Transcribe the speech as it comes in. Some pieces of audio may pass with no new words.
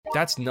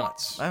That's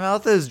nuts. My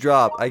mouth is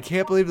dropped. I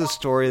can't believe the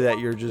story that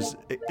you're just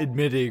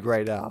admitting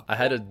right now. I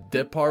had a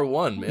Depar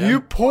 1, man. You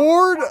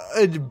poured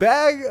a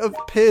bag of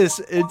piss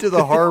into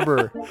the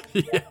harbor.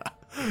 Yeah.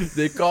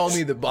 They call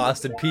me the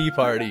Boston Pea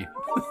Party.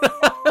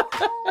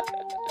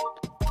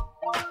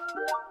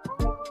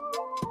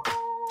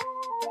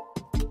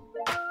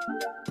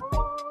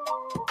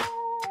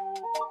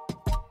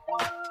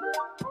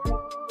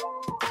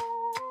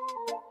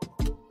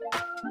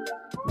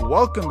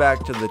 Welcome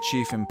back to the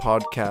Chiefin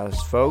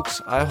Podcast, folks.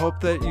 I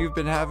hope that you've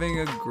been having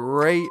a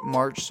great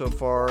March so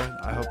far.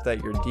 I hope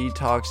that you're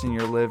detoxing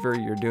your liver,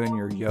 you're doing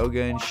your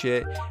yoga and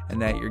shit,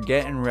 and that you're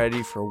getting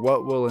ready for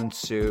what will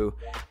ensue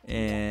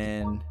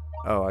in...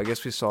 Oh, I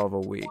guess we still have a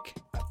week.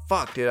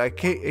 Fuck, dude. I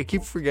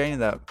keep forgetting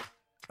that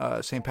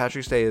St.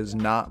 Patrick's Day is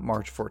not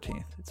March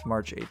 14th. It's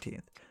March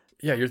 18th.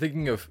 Yeah, you're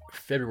thinking of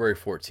February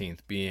 14th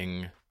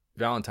being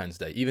Valentine's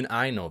Day. Even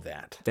I know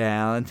that.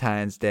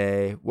 Valentine's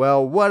Day.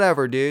 Well,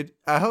 whatever, dude.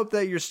 I hope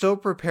that you're still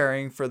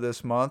preparing for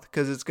this month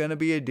because it's going to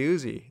be a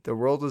doozy. The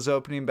world is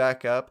opening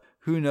back up.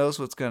 Who knows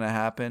what's going to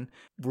happen?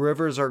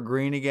 Rivers are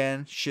green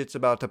again. Shit's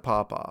about to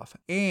pop off.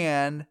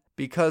 And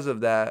because of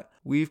that,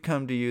 we've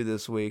come to you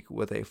this week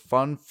with a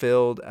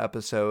fun-filled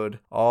episode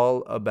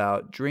all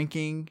about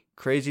drinking,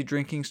 crazy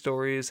drinking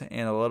stories,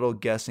 and a little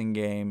guessing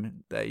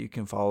game that you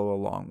can follow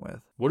along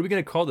with. What are we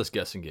going to call this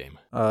guessing game?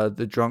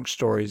 The Drunk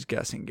Stories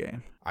guessing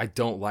game. I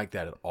don't like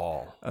that at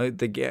all.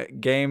 The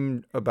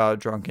game about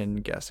drunken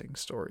guessing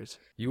stories.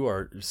 You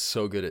are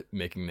so good at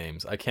making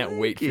names. I can't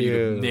wait for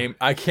you to name.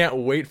 I can't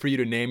wait for you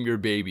to name your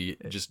baby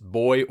just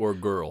boy or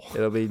girl.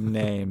 It'll be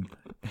name.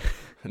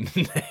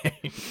 Name.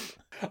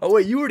 Oh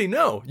wait, you already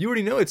know. You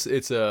already know it's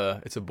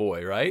a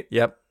boy, right?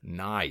 Yep.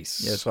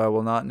 Nice. Yeah, so I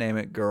will not name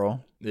it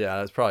girl. Yeah,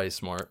 that's probably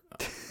smart.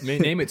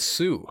 Name it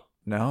Sue.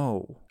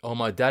 No. Oh,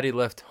 my daddy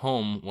left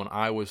home when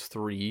I was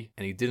 3,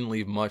 and he didn't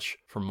leave much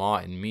for Ma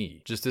and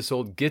me. Just this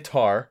old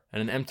guitar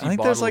and an empty bottle of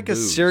booze. I think there's like a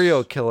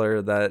serial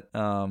killer that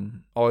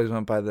always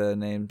went by the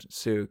name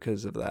Sue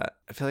because of that.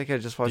 I feel like I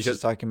just watched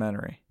this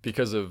documentary.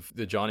 Because of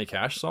the Johnny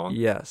Cash song?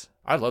 Yes.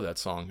 I love that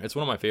song. It's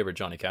one of my favorite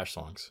Johnny Cash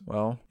songs.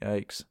 Well,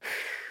 yikes.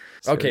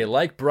 Okay,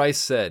 like Bryce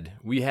said,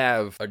 we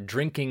have a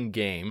drinking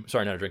game.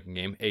 Sorry, not a drinking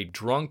game. A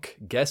drunk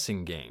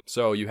guessing game.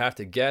 So you have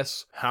to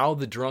guess how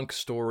the drunk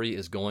story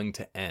is going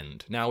to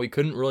end. Now, we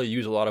couldn't really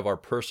use a lot of our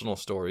personal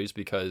stories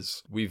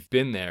because we've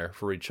been there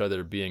for each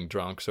other being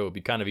drunk, so it'd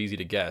be kind of easy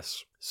to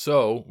guess.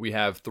 So we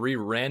have 3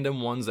 random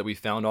ones that we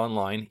found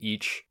online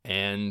each,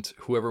 and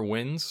whoever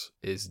wins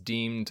is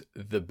deemed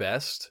the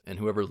best, and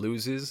whoever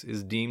loses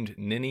is deemed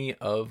ninny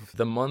of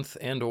the month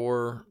and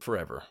or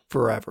forever.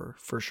 Forever,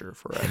 for sure,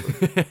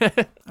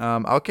 forever.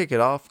 I'll kick it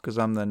off because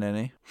I'm the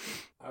ninny.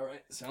 All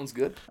right, sounds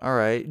good. All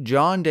right,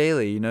 John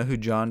Daly. You know who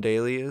John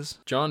Daly is?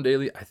 John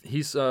Daly.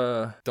 He's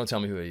don't tell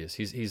me who he is.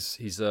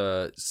 He's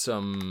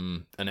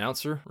some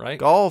announcer, right?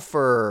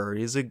 Golfer.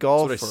 He's a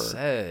golfer. That's what I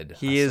said.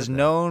 He is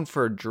known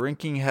for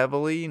drinking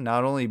heavily,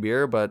 not only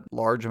beer but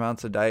large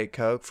amounts of Diet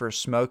Coke, for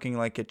smoking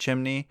like a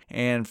chimney,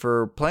 and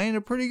for playing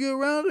a pretty good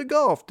round of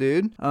golf,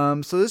 dude.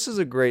 So this is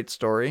a great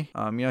story.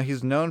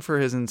 He's known for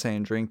his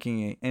insane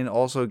drinking and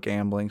also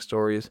gambling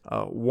stories.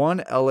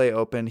 One LA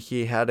Open,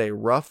 he had a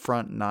rough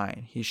front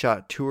 9. He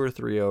shot 2 or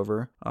 3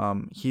 over.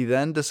 He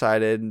then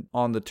decided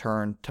on the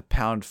turn to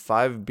pound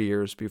 5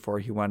 beers before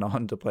he went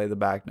on to play the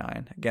back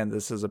 9. Again,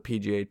 this is a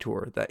PGA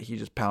Tour that he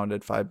just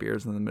pounded 5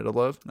 beers in the middle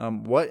of.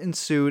 What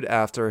ensued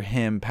after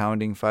him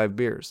pounding 5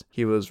 beers?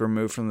 He was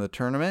removed from the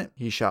tournament.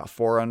 He shot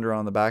 4 under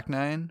on the back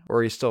 9,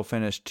 or he still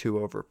finished 2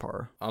 over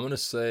par. I'm gonna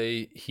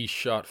say he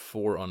shot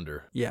 4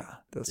 under. Yeah,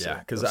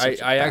 because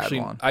I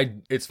actually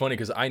it's funny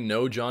because I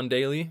know John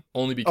Daly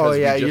only because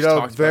we just you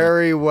know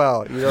very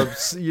well.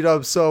 You know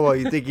him so well.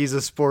 You think he's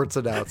a sports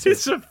announcer?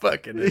 He's a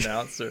fucking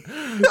announcer.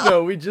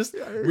 No, we just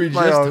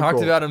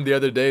talked about him the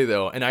other day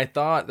though, and I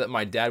thought that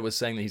my dad was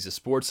saying that he's a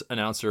sports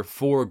announcer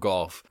for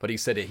golf, but he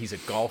said he's a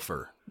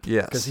golfer.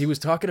 Yes. Because he was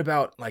talking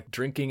about like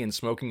drinking and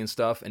smoking and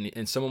stuff,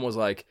 and someone was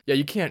like, yeah,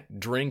 you can't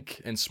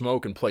drink and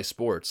smoke and play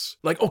sports.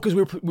 Like, oh, because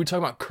we were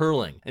talking about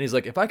curling. And he's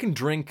like, if I can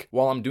drink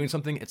while I'm doing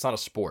something, it's not a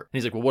sport. And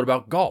he's like, well, what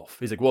about golf?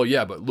 He's like, well,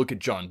 yeah, but look at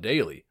John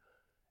Daly.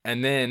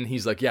 And then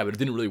he's like, yeah, but it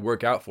didn't really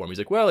work out for him. He's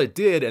like, well, it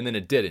did, and then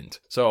it didn't.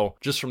 So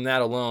just from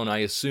that alone, I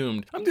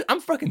assumed I'm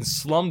fucking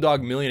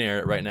Slumdog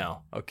Millionaire right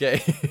now,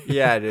 okay?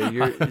 Yeah, dude,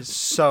 you're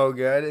so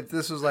good. If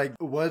this was like,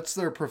 what's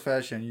their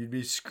profession, you'd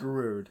be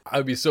screwed.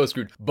 I'd be so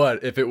screwed.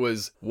 But if it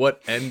was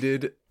what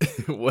ended,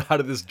 how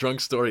did this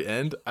drunk story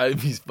end?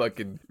 I'd be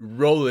fucking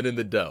rolling in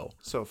the dough.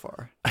 So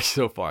far,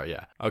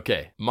 yeah.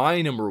 Okay,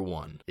 my number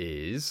 1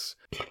 is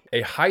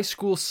a high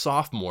school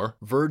sophomore,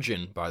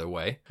 virgin, by the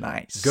way,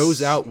 nice,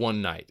 goes out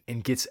one night night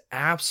and gets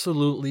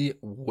absolutely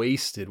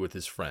wasted with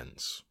his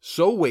friends.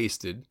 So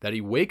wasted that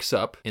he wakes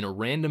up in a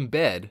random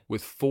bed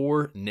with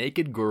 4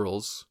 naked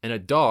girls and a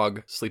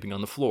dog sleeping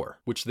on the floor,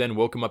 which then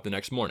woke him up the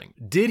next morning.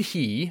 Did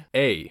he,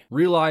 A,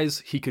 realize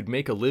he could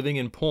make a living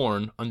in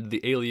porn under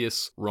the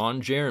alias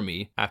Ron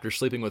Jeremy after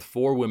sleeping with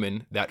 4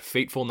 women that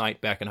fateful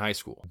night back in high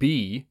school?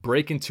 B,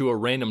 break into a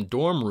random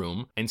dorm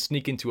room and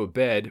sneak into a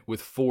bed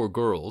with 4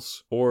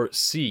 girls? Or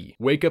C,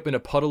 wake up in a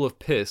puddle of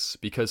piss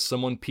because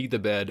someone peed the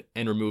bed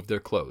and removed their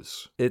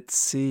clothes? It's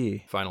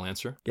C. Final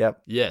answer?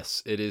 Yep.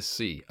 Yes, it is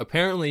C.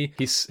 Apparently,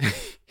 he's...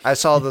 I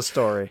saw the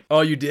story.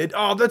 Oh, you did?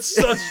 Oh, that's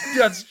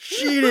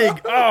cheating.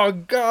 Oh,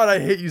 God, I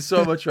hate you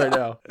so much right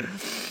now.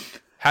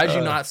 Had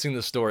you not seen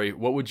the story,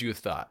 what would you have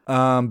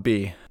thought?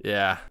 B.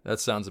 Yeah, that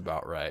sounds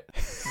about right.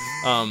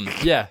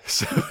 Yeah.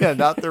 So, Yeah,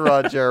 not the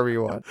Ron Jeremy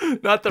one.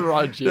 not the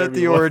Ron Jeremy Not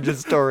the one. origin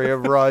story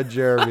of Ron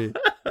Jeremy.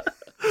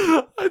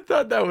 I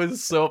thought that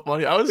was so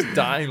funny. I was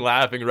dying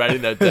laughing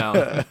writing that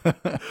down.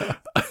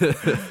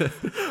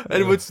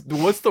 And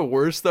what's the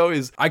worst though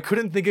is I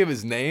couldn't think of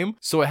his name,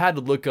 so I had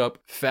to look up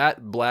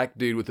fat black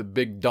dude with a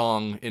big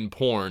dong in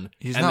porn.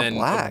 He's and not then,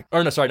 black.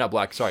 Or no, sorry, not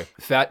black. Sorry,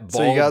 fat bald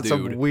So you got dude.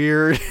 some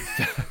weird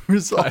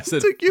results.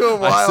 It took you a I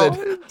while.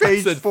 said- Page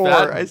I said 4.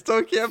 fat- I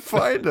still can't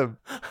find him.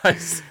 I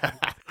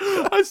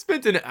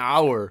spent an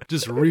hour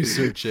just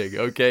researching.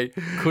 Okay,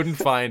 couldn't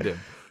find him.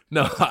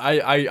 No,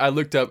 I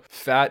looked up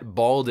fat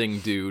balding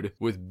dude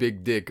with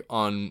big dick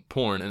on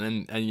porn,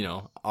 and you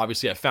know,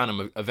 obviously I found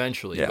him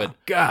eventually. Yeah. But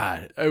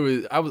God,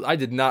 I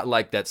did not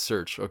like that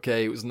search.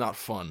 Okay, it was not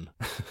fun.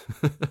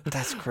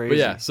 That's crazy. But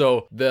yeah,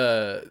 so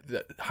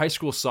the high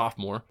school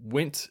sophomore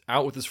went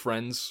out with his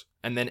friends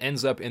and then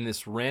ends up in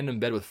this random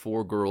bed with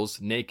 4 girls,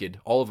 naked,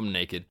 all of them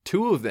naked.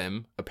 2 of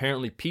them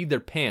apparently peed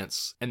their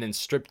pants and then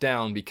stripped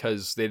down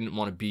because they didn't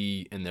want to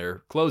be in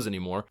their clothes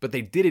anymore, but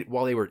they did it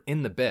while they were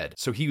in the bed.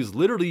 So he was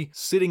literally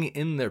sitting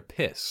in their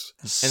piss.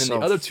 And then So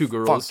the other 2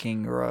 girls,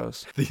 fucking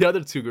gross. the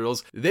other 2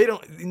 girls,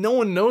 no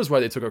one knows why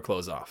they took their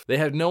clothes off. They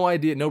have no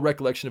idea, no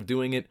recollection of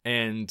doing it,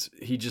 and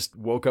he just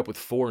woke up with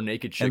 4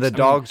 naked chicks. And the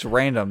dog's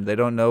random. They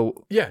don't know.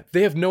 Yeah,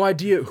 they have no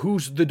idea who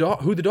the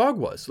dog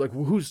was. Like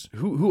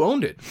who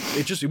owned it.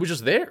 It was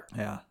just there.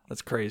 Yeah,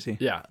 that's crazy.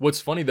 Yeah. What's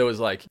funny though is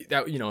like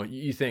that, you know,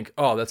 you think,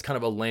 oh, that's kind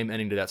of a lame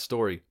ending to that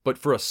story. But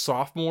for a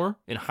sophomore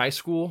in high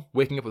school,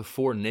 waking up with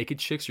 4 naked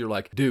chicks, you're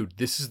like, dude,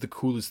 this is the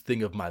coolest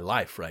thing of my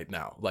life right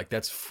now. Like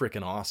that's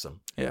freaking awesome.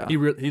 Yeah. He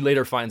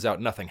later finds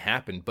out nothing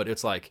happened, but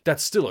it's like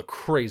that's still a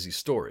crazy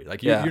story.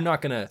 Like Yeah. you're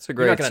not gonna a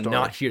great story.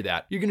 not hear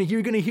that. You're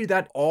gonna hear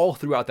that all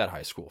throughout that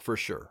high school for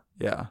sure.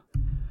 Yeah.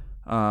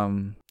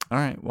 All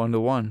right,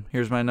 1-1.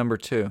 Here's my number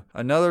 2.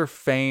 Another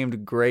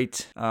famed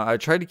great, I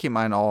tried to keep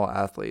mine all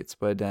athletes,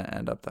 but it didn't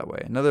end up that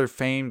way. Another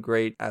famed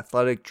great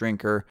athletic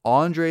drinker,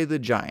 Andre the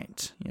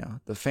Giant. You know,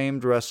 the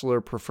famed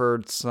wrestler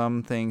preferred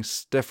something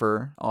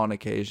stiffer on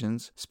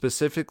occasions,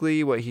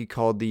 specifically what he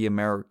called the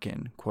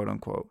American, quote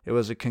unquote. It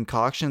was a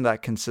concoction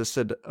that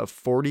consisted of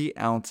 40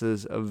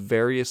 ounces of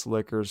various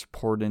liquors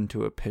poured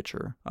into a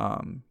pitcher.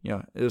 You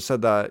know, it was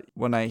said that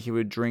one night he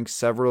would drink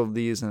several of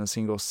these in a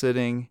single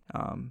sitting.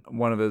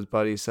 One of his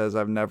buddies says,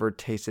 I've never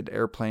tasted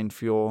airplane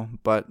fuel,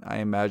 but I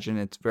imagine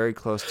it's very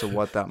close to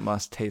what that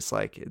must taste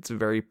like. It's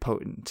very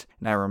potent,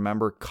 and I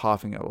remember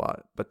coughing a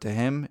lot, but to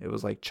him, it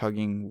was like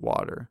chugging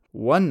water.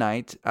 One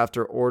night,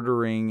 after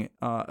ordering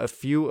a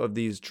few of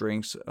these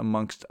drinks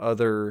amongst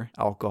other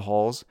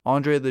alcohols,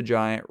 Andre the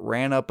Giant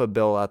ran up a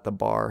bill at the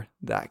bar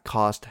that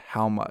cost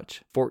how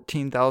much?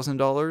 $14,000,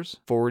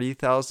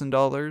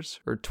 $40,000,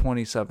 or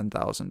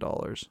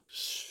 $27,000?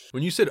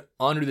 When you said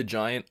Andre the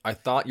Giant, I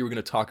thought you were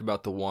going to talk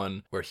about the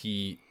one where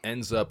he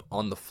ends up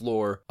on the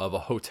floor of a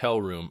hotel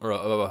room or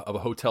of a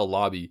hotel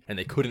lobby and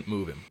they couldn't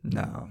move him.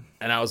 No.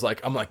 And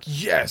I'm like,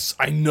 yes,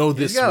 I know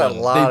this He's got one.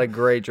 a lot of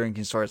great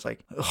drinking stories, like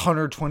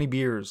 120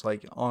 beers,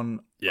 like on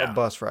Yeah. a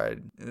bus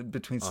ride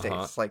between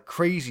states, like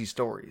crazy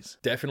stories.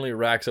 Definitely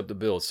racks up the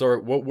bill. So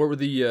what were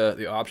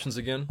the options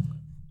again?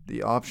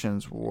 The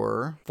options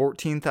were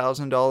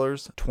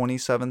 $14,000,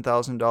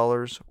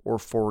 $27,000, or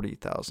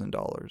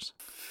 $40,000.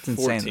 It's insane.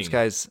 14. This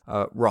guy's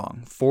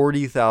wrong.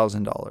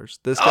 $40,000.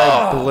 This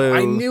guy blew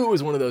I knew it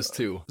was one of those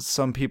 2.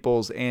 some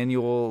people's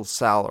annual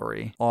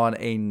salary on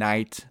a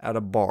night at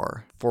a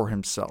bar for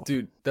himself.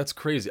 Dude, that's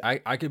crazy.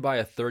 I could buy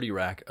a 30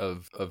 rack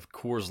of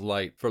Coors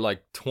Light for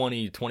like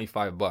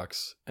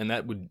 $20-$25, and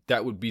that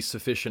would be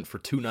sufficient for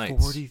 2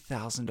 nights.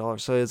 $40,000.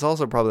 So it's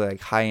also probably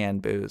like high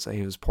end booze that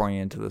he was pouring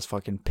into this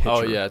fucking pitcher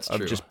Oh, yeah, it's of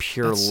true. just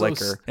pure That's so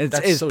liquor. that's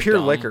It's so pure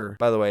dumb. liquor,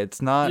 by the way.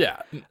 It's not.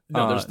 Yeah.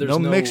 No, there's no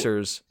no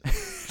mixers.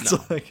 It's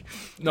like,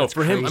 No, that's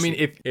for him, I crazy.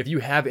 mean, if you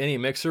have any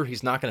mixer,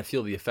 he's not going to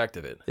feel the effect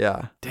of it.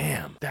 Yeah.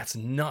 Damn, that's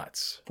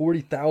nuts.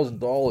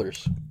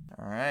 $40,000. All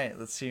All right,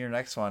 let's see your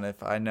next one.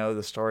 If I know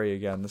the story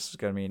again, this is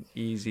going to be an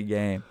easy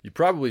game. You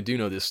probably do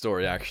know this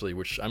story, actually,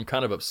 which I'm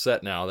kind of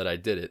upset now that I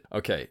did it.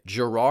 Okay,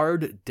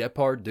 Gerard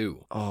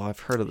Depardieu. Oh, I've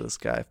heard of this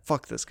guy.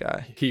 Fuck this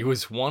guy. He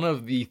was one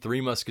of the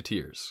Three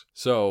Musketeers.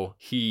 So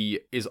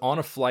he is on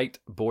a flight,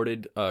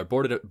 boarding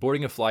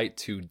a flight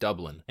to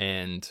Dublin,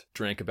 and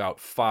drank about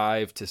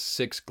 5 to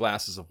 6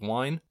 glasses of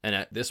wine. And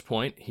at this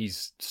point,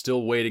 he's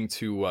still waiting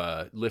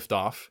to lift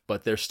off,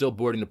 but they're still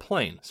boarding the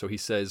plane. So he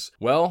says,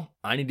 well,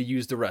 I need to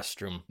use the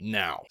restroom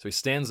now. So he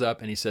stands up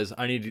and he says,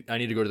 I need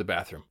to go to the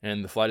bathroom.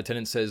 And the flight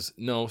attendant says,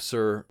 no,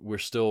 sir, we're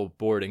still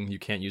boarding. You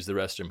can't use the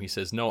restroom. He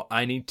says, no,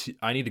 I need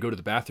to go to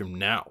the bathroom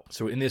now.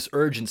 So in this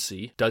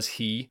urgency, does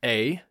he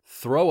A,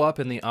 throw up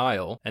in the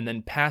aisle and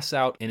then pass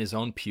out in his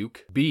own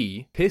puke,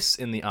 B, piss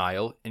in the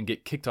aisle and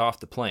get kicked off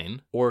the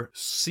plane, or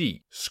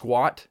C,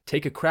 squat,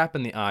 take a crap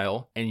in the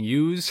aisle and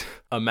use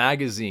a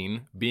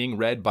magazine being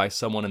read by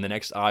someone in the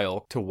next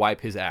aisle to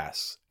wipe his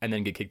ass and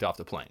then get kicked off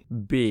the plane?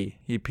 B,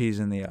 he pees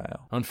in the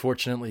aisle.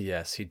 Unfortunately,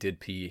 yes, he did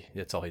pee.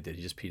 That's all he did.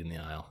 He just peed in the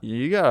aisle.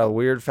 You got a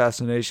weird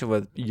fascination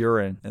with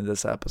urine in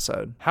this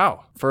episode.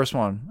 How? First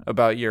one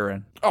about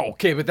urine. Oh,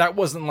 okay, but that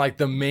wasn't like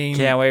the main.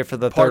 Can't wait for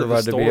the part third of the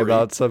one to be story.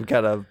 about some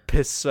kind of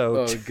piss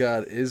soaked. Oh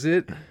God, is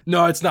it?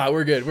 No, it's not.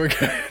 We're good. We're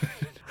good.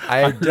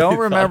 I don't really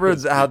remember thought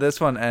it was- how this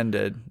one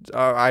ended.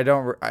 I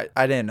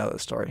didn't know the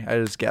story. I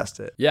just guessed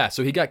it. Yeah,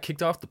 so he got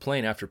kicked off the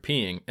plane after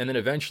peeing, and then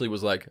eventually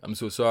was like, "I'm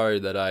so sorry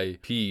that I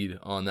peed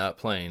on that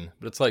plane."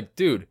 But it's like,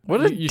 dude,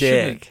 What a you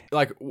shouldn't- dick.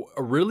 Like,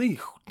 really?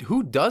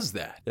 Who does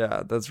that?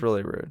 Yeah, that's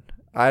really rude.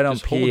 I don't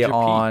Just hold pee your pee.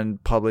 on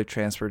public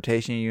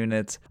transportation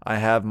units. I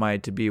have my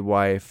to-be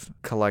wife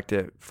collect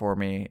it for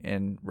me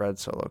in red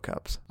Solo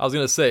cups. I was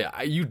gonna say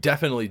you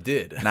definitely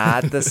did.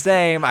 Not the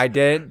same. I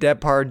didn't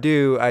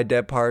Depardieu. I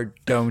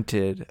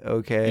Depardonted.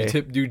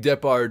 Okay. You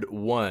Depard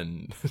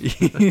won.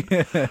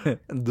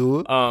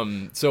 Do?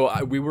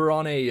 So we were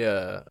on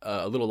a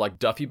little like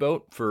Duffy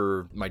boat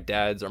for my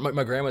dad's or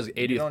my grandma's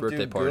 80th You don't birthday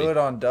do party. good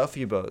on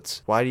Duffy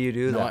boats. Why do you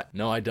do that?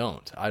 No, I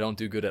don't. I don't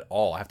do good at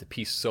all. I have to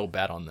pee so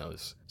bad on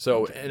those.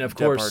 So, and of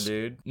course,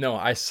 Depardieu. no,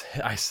 I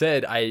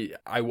said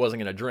I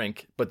wasn't going to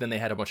drink, but then they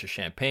had a bunch of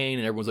champagne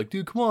and everyone's like,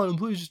 dude, come on,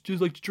 please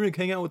just like to drink,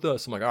 hang out with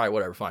us. I'm like, all right,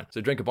 whatever, fine. So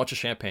I drank a bunch of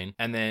champagne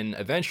and then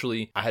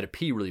eventually I had to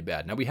pee really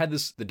bad. Now we had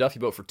the Duffy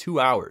boat for 2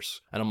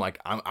 hours and I'm like,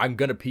 I'm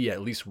going to pee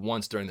at least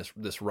once during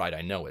this ride.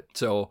 I know it.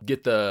 So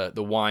get the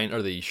wine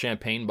or the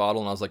champagne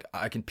bottle and I was like,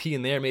 I can pee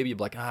in there. Maybe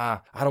like,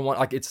 I don't want,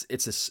 like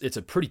it's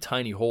a pretty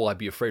tiny hole. I'd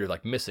be afraid of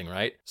like missing,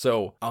 right?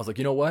 So I was like,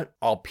 you know what?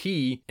 I'll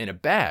pee in a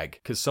bag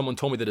because someone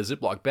told me that a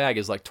Ziploc bag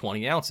is like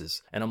 20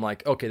 ounces. And I'm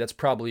like, okay, that's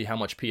probably how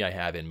much pee I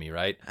have in me,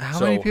 right?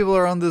 How many people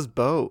are on this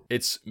boat?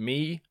 It's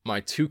me, my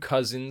 2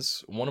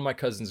 cousins, one of my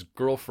cousin's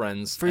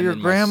girlfriends. For and your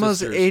then my grandma's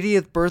sister's-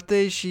 80th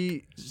birthday,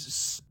 she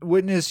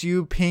witnessed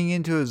you peeing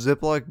into a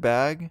Ziploc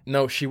bag?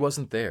 No, she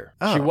wasn't there.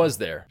 Oh. She was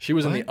there. She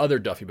was in What? the other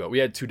Duffy boat. We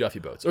had 2 Duffy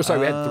boats. Or sorry,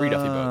 we had 3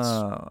 Duffy boats.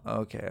 Oh,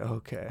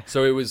 okay.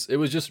 So it was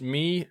just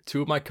me,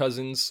 2 of my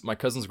cousin's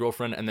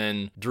girlfriend, and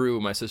then Drew,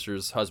 my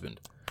sister's husband.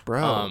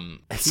 Bro.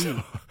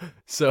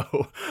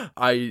 So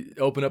I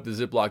open up the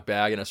Ziploc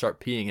bag and I start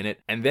peeing in it.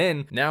 And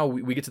then now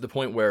we get to the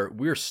point where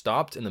we're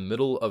stopped in the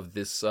middle of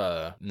this, in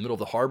the middle of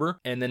the harbor.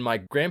 And then my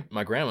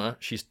grandma,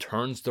 she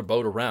turns the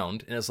boat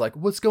around and is like,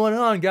 what's going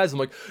on, guys? I'm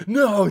like,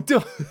 no,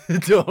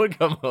 don't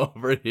come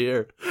over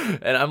here.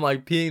 And I'm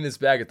like peeing this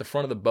bag at the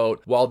front of the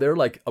boat while they're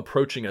like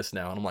approaching us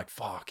now. And I'm like,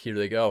 fuck, here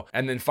they go.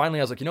 And then finally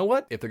I was like, you know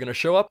what? If they're going to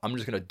show up, I'm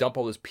just going to dump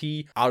all this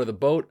pee out of the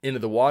boat into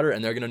the water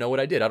and they're going to know what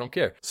I did. I don't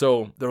care.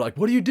 So they're like,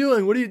 what are you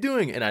doing? What are you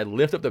doing? And I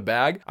lift up the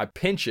bag, I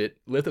pinch it,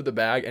 lift up the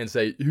bag and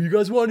say, you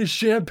guys want any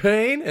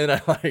champagne? And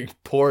I like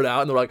pour it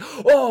out and they're like,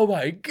 oh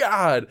my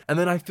God. And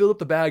then I filled up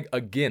the bag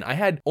again. I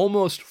had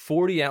almost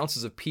 40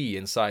 ounces of pee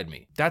inside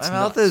me. That's My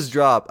mouth nuts. is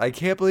dropped. I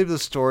can't believe the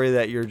story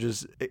that you're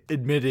just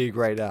admitting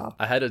right now.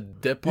 I had a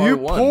Depart You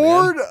one,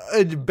 poured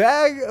a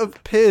bag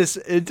of piss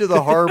into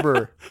the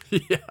harbor.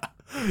 man. Yeah.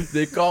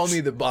 They call me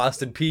the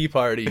Boston Pee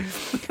Party.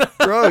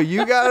 Bro,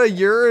 you got a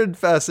urine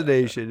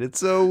fascination. It's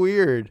so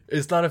weird.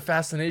 It's not a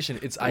fascination.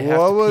 It's I have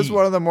What to was pee.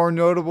 one of the more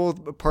notable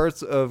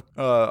parts of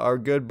our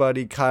good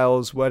buddy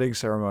Kyle's wedding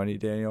ceremony,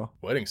 Daniel?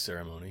 Wedding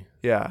ceremony?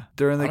 Yeah.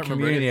 During the I don't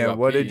remember anything communion, about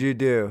what pee. did you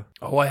do?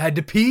 Oh, I had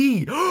to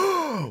pee.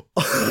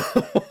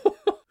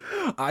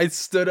 I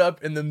stood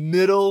up in the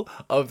middle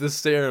of the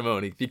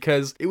ceremony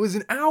because it was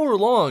an hour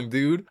long,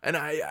 dude. And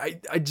I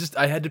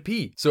had to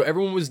pee. So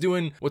everyone was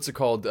doing, what's it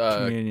called?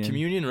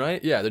 Communion,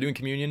 right? Yeah, they're doing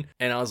communion.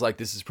 And I was like,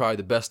 this is probably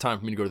the best time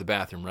for me to go to the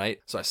bathroom, right?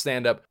 So I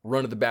stand up,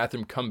 run to the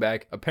bathroom, come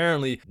back.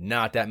 Apparently,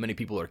 not that many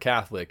people are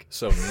Catholic.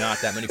 So not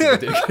that many people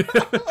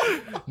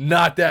did.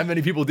 Not that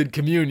many people did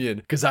communion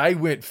because I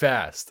went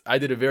fast. I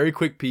did a very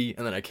quick pee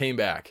and then I came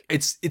back.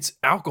 It's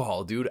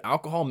alcohol, dude.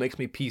 Alcohol makes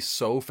me pee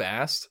so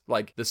fast.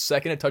 Like the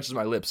second it touches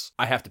my lips,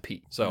 I have to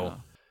pee. So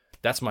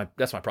that's my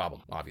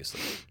problem, obviously.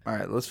 All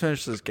right, let's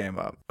finish this game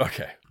up.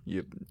 Okay.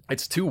 You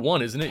It's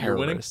 2-1, isn't it? You're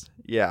winning. terrorist.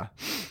 Yeah.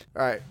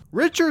 All right.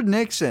 Richard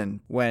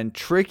Nixon. When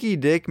Tricky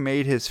Dick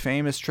made his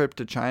famous trip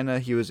to China,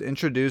 he was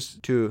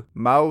introduced to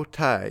Mao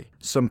Tai,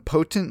 some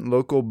potent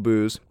local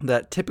booze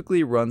that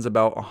typically runs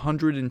about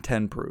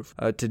 110 proof.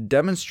 To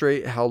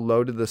demonstrate how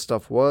loaded the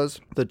stuff was,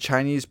 the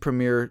Chinese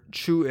premier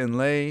Chu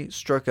Enlai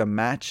struck a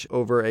match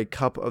over a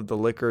cup of the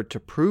liquor to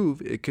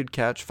prove it could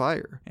catch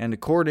fire. And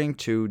according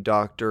to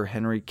Dr.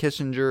 Henry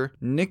Kissinger,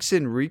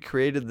 Nixon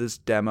recreated this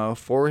demo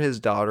for his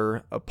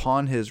daughter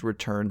upon his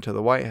return to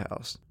the White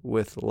House,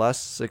 with less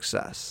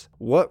success.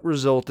 What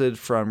resulted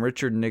from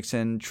Richard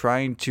Nixon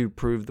trying to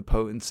prove the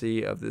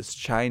potency of this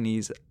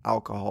Chinese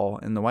alcohol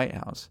in the White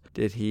House?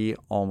 Did he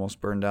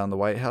almost burn down the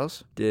White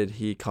House? Did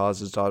he cause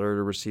his daughter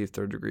to receive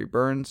third-degree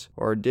burns?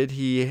 Or did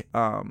he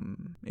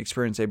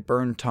experience a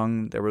burned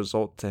tongue that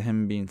result to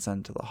him being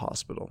sent to the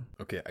hospital?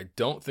 Okay, I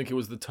don't think it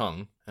was the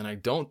tongue, and I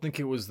don't think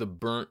it was the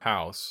burnt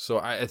house. So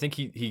I think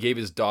he gave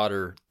his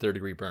daughter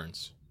third-degree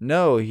burns.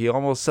 No, he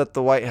almost set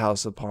the White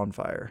House upon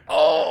fire.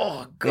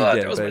 Oh, God,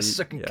 did, that was my but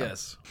second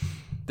guess.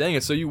 Dang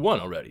it, so you won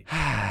already.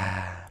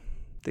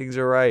 Things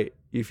are right.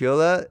 You feel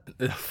that?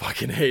 I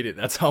fucking hate it.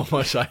 That's how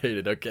much I hate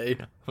it, okay?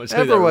 I'm gonna say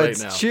that right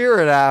Everyone's now.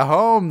 cheering at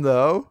home,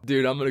 though.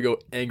 Dude, I'm gonna go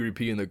angry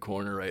pee in the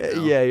corner right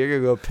now. Yeah, you're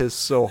going to go piss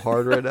so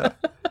hard right now.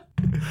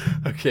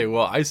 Okay,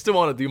 well, I still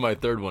want to do my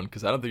third one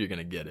because I don't think you're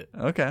gonna get it.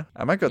 Okay.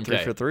 I might go 3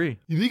 Okay. for 3.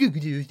 You think I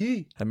could do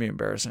it? That'd be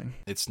embarrassing.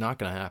 It's not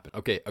gonna happen.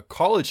 Okay, a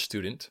college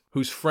student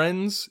whose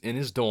friends in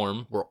his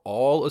dorm were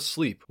all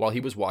asleep while he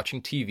was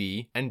watching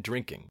TV and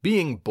drinking.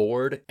 Being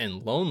bored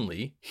and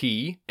lonely,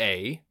 he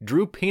A.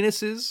 drew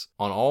penises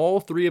on all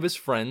 3 of his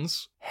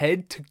friends,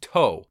 head to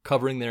toe,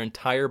 covering their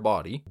entire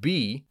body.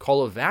 B.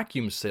 Call a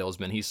vacuum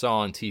salesman he saw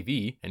on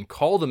TV and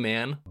call the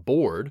man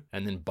bored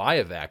and then buy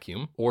a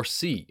vacuum. Or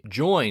C.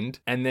 Joined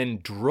and then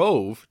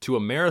drove to a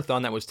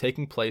marathon that was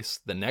taking place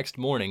the next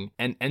morning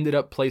and ended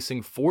up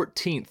placing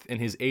 14th in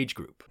his age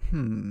group.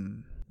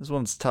 This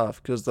one's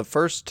tough because the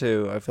first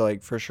 2 I feel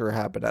like for sure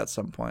happened at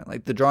some point.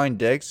 Like the drawing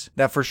dicks,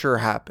 that for sure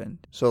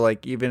happened. So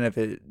like even if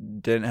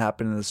it didn't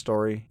happen in the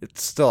story, it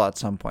still at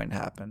some point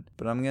happened.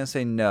 But I'm gonna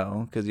say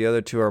no because the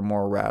other 2 are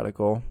more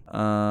radical.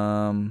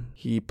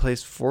 He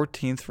placed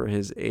 14th for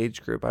his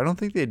age group. I don't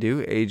think they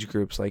do age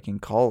groups like in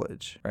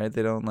college, right?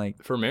 They don't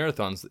like. For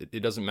marathons, it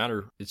doesn't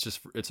matter.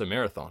 It's a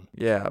marathon.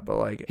 Yeah, but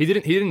like He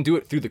didn't do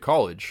it through the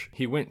college.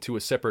 He went to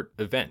a separate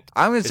event.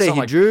 I'm gonna It's say not he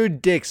like- drew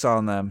dicks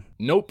on them.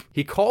 Nope.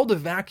 He called a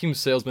vacuum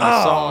salesman he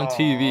saw on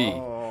TV.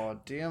 Oh,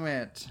 damn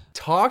it.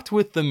 Talked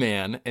with the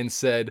man and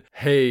said,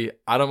 "Hey,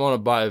 I don't want to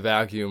buy a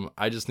vacuum.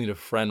 I just need a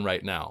friend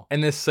right now."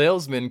 And the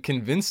salesman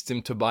convinced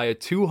him to buy a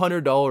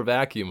 $200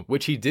 vacuum,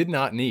 which he did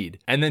not need,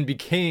 and then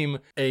became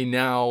a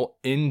now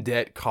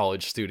in-debt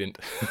college student.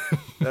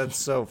 That's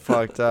so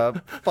fucked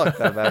up. Fuck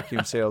that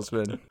vacuum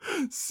salesman.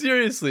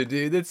 Seriously,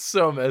 dude, it's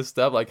so messed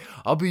up. Like,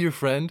 I'll be your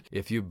friend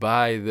if you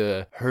buy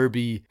the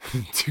Herbie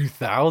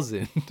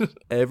 2000.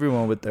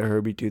 Everyone with the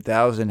Herbie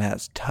 2000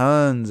 has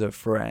tons of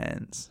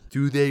friends.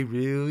 Do they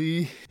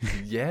really?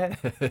 Yeah.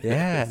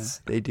 Yeah,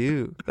 they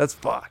do. That's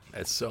fucked.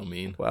 That's so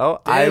mean.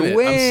 Well, Damn I it,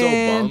 win.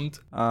 I'm so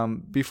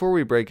bummed. Before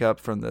we break up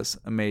from this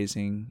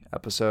amazing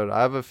episode,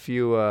 I have a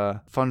few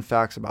fun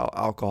facts about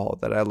alcohol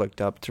that I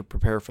looked up to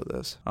prepare for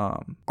this.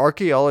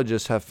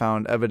 Archaeologists have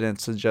found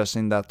evidence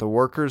suggesting that the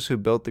workers who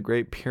built the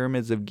Great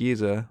Pyramids of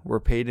Giza were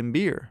paid in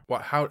beer.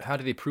 How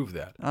did they prove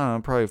that? I don't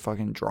know, probably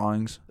fucking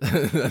drawings.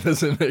 That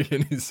doesn't make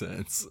any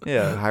sense.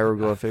 Yeah,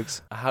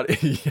 hieroglyphics. Yeah,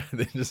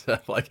 they just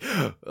have like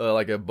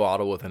a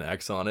bottle with an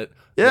X on it.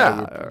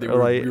 Yeah, we or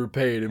like- were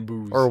paid in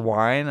booze. Or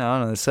wine. I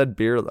don't know. It said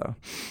beer, though.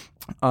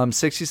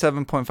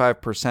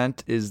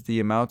 67.5% is the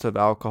amount of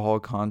alcohol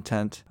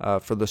content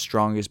for the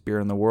strongest beer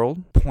in the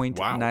world.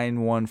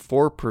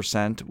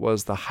 0.914%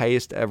 was the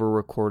highest ever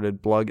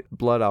recorded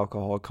blood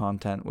alcohol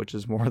content, which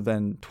is more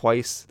than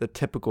twice the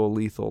typical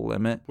lethal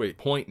limit. Wait,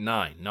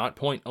 0.9, not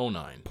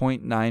 0.09.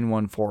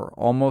 0.914,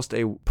 almost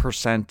a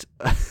percent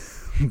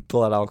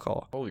blood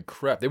alcohol. Holy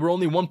crap! They were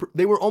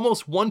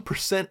almost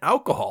 1%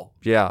 alcohol.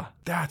 Yeah.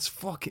 That's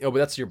fucking. Oh, but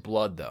that's your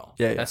blood though.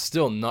 Yeah, yeah. That's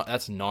still not.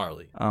 That's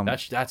gnarly.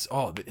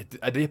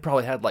 They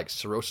probably had like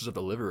cirrhosis of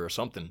the liver or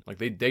something. Like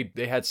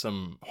they had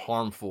some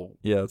harmful.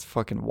 Yeah, it's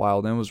fucking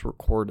wild. And it was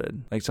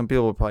recorded. Like some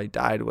people probably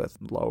died with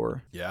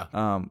lower. Yeah.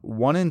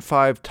 1 in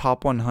 5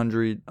 top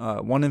 100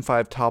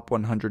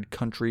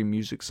 country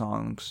music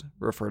songs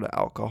refer to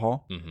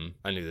alcohol.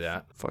 I knew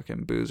that.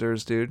 Fucking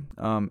boozers, dude.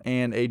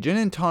 And a gin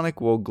and tonic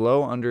will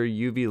glow under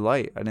UV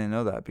light. I didn't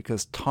know that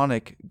because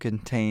tonic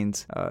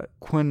contains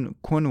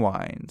quinoines,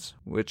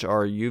 which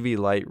are UV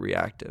light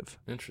reactive.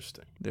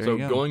 Interesting. There So you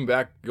go. going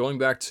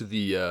back to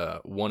the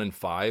 1 in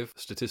 5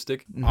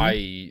 statistic,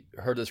 I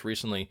heard this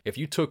recently. If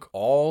you took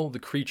all the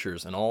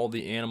creatures and all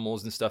the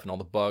animals and stuff and all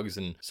the bugs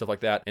and stuff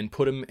like that and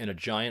put them in a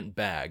giant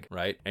bag,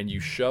 right? And you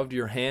shoved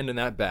your hand in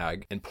that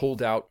bag and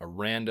pulled out a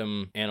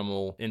random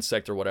animal,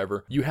 insect or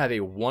whatever, you have a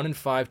 1 in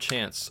 5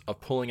 chance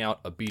of pulling out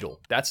a beetle.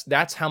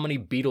 That's how many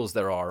beetles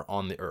there are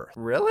on the earth.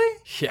 Really?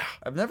 Yeah.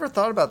 I've never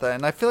thought about that,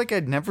 and I feel like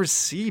I'd never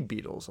see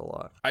beetles a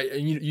lot.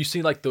 You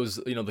see like those,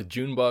 the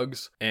June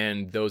bugs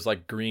and those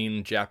like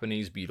green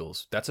Japanese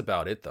beetles. That's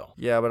about it though.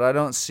 Yeah, but I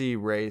don't see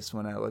race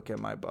when I look at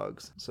my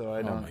bugs, so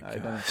I don't. my I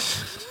God.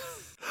 don't.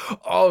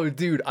 Oh,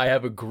 dude, I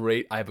have a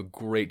great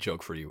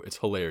joke for you. It's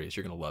hilarious.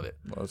 You're gonna love it.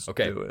 Let's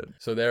Okay, do it.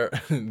 so there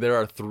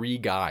are 3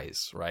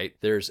 guys, right?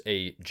 There's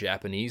a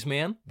Japanese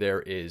man, there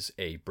is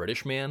a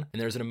British man,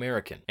 and there's an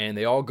American, and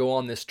they all go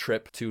on this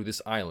trip to this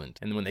island.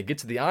 And when they get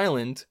to the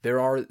island,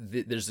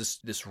 there's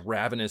this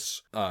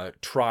ravenous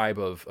tribe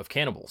of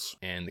cannibals,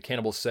 and the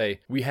cannibals say,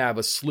 "We have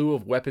a slew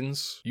of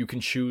weapons. You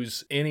can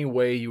choose any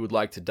way you would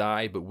like to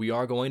die, but we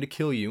are going to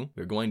kill you.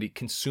 We're going to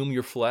consume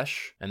your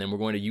flesh, and then we're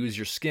going to use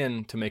your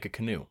skin to make a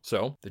canoe."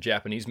 So the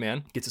Japanese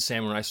man gets a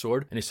samurai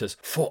sword and he says,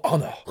 "For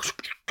honor,"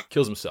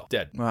 kills himself,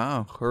 dead.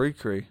 Wow,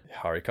 harikari.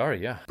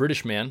 Harikari, yeah.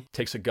 British man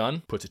takes a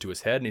gun, puts it to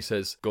his head, and he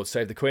says, "Go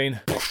save the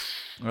queen,"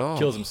 Oh,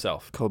 kills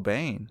himself,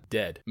 Cobain.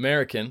 dead.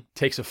 American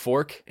takes a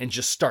fork and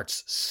just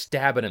starts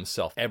stabbing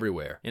himself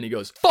everywhere, and he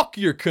goes, "Fuck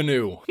your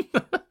canoe."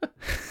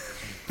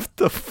 What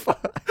the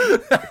fuck?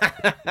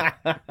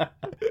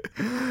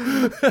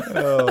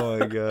 Oh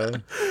my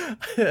god.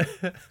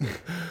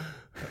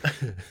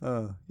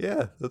 Oh,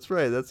 yeah, that's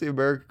right. That's the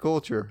American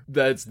culture.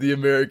 That's the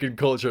American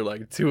culture,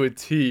 like to a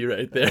T,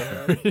 right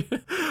there.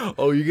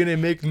 Oh, you're gonna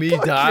make me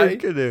die? Your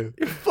canoe.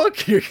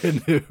 Fuck your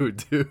canoe,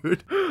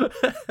 dude.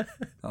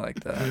 I like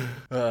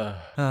that.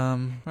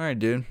 All right,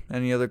 dude.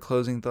 Any other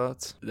closing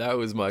thoughts? That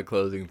was my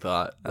closing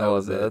thought. That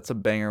was it. That's a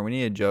banger. We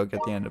need a joke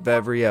at the end of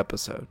every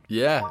episode.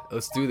 Yeah,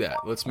 let's do that.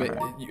 Let's make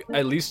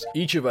at least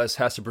each of us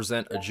has to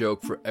present a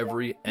joke for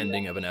every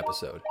ending of an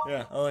episode.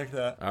 Yeah, I like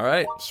that. All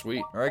right,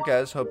 sweet. All right,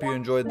 guys. Hope you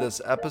enjoyed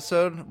this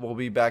episode. We'll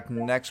be back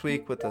next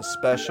week with a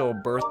special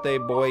birthday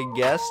boy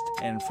guest.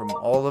 And from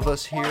all of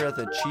us here at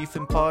the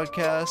Chiefin'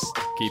 Podcast,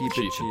 Keep it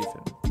chiefin'.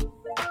 chiefin'.